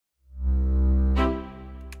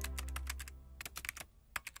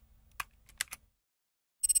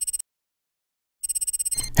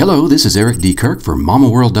Hello, this is Eric D. Kirk for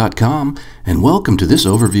mamoworld.com, and welcome to this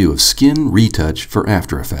overview of Skin Retouch for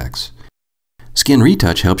After Effects. Skin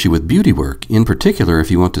Retouch helps you with beauty work, in particular if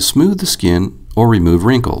you want to smooth the skin or remove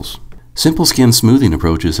wrinkles. Simple skin smoothing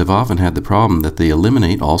approaches have often had the problem that they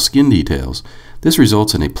eliminate all skin details. This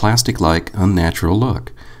results in a plastic-like, unnatural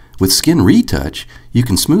look. With Skin Retouch, you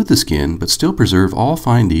can smooth the skin but still preserve all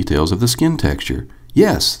fine details of the skin texture.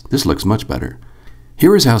 Yes, this looks much better.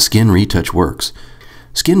 Here is how Skin Retouch works.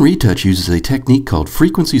 Skin Retouch uses a technique called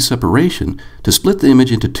frequency separation to split the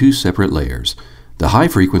image into two separate layers. The high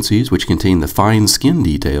frequencies, which contain the fine skin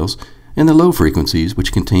details, and the low frequencies,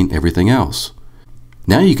 which contain everything else.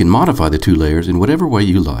 Now you can modify the two layers in whatever way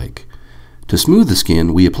you like. To smooth the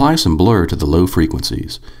skin, we apply some blur to the low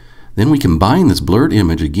frequencies. Then we combine this blurred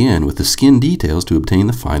image again with the skin details to obtain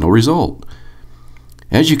the final result.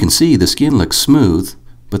 As you can see, the skin looks smooth,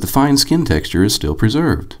 but the fine skin texture is still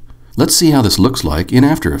preserved. Let's see how this looks like in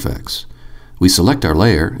After Effects. We select our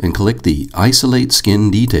layer and click the Isolate Skin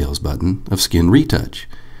Details button of Skin Retouch.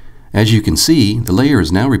 As you can see, the layer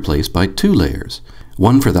is now replaced by two layers.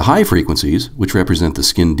 One for the high frequencies, which represent the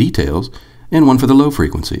skin details, and one for the low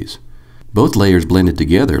frequencies. Both layers blended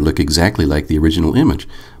together look exactly like the original image,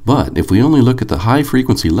 but if we only look at the high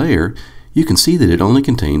frequency layer, you can see that it only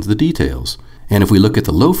contains the details. And if we look at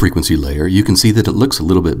the low frequency layer, you can see that it looks a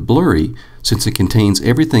little bit blurry since it contains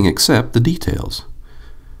everything except the details.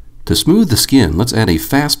 To smooth the skin, let's add a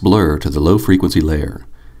fast blur to the low frequency layer.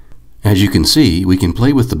 As you can see, we can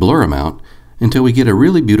play with the blur amount until we get a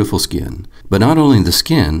really beautiful skin. But not only the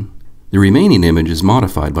skin, the remaining image is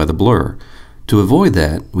modified by the blur. To avoid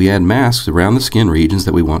that, we add masks around the skin regions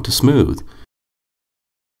that we want to smooth.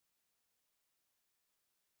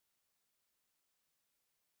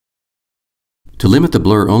 To limit the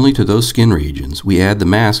blur only to those skin regions, we add the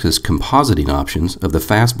mask as compositing options of the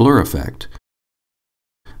fast blur effect.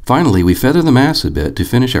 Finally, we feather the mask a bit to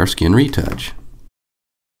finish our skin retouch.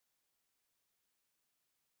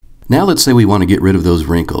 Now let's say we want to get rid of those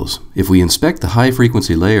wrinkles. If we inspect the high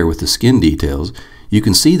frequency layer with the skin details, you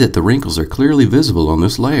can see that the wrinkles are clearly visible on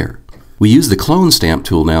this layer. We use the clone stamp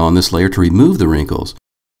tool now on this layer to remove the wrinkles.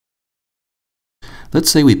 Let's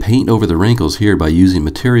say we paint over the wrinkles here by using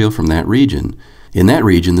material from that region. In that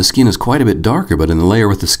region, the skin is quite a bit darker, but in the layer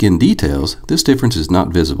with the skin details, this difference is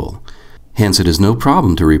not visible. Hence, it is no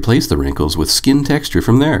problem to replace the wrinkles with skin texture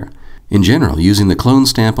from there. In general, using the clone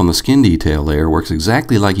stamp on the skin detail layer works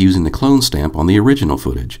exactly like using the clone stamp on the original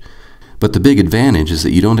footage. But the big advantage is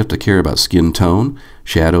that you don't have to care about skin tone,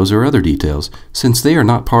 shadows, or other details, since they are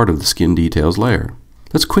not part of the skin details layer.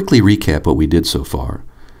 Let's quickly recap what we did so far.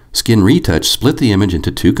 Skin Retouch split the image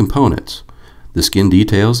into two components, the skin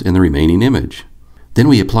details and the remaining image. Then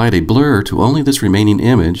we applied a blur to only this remaining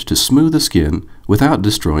image to smooth the skin without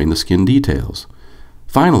destroying the skin details.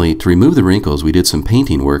 Finally, to remove the wrinkles, we did some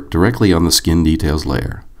painting work directly on the skin details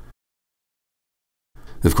layer.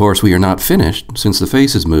 Of course, we are not finished. Since the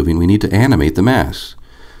face is moving, we need to animate the masks.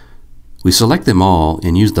 We select them all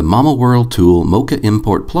and use the mamoworld tool Mocha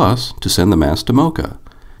Import Plus to send the mask to Mocha.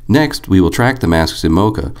 Next, we will track the masks in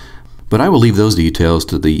Mocha, but I will leave those details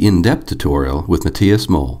to the in-depth tutorial with Matthias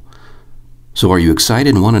Moll. So are you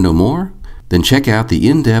excited and want to know more? Then check out the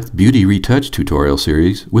in-depth Beauty Retouch tutorial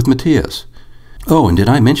series with Matthias. Oh, and did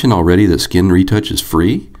I mention already that Skin Retouch is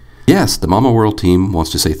free? Yes, the mamoworld team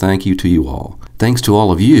wants to say thank you to you all. Thanks to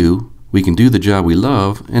all of you, we can do the job we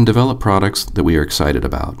love and develop products that we are excited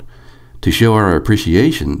about. To show our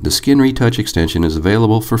appreciation, the Skin Retouch extension is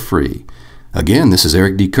available for free. Again, this is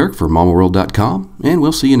Eric D. Kirk for mamoworld.com, and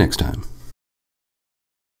we'll see you next time.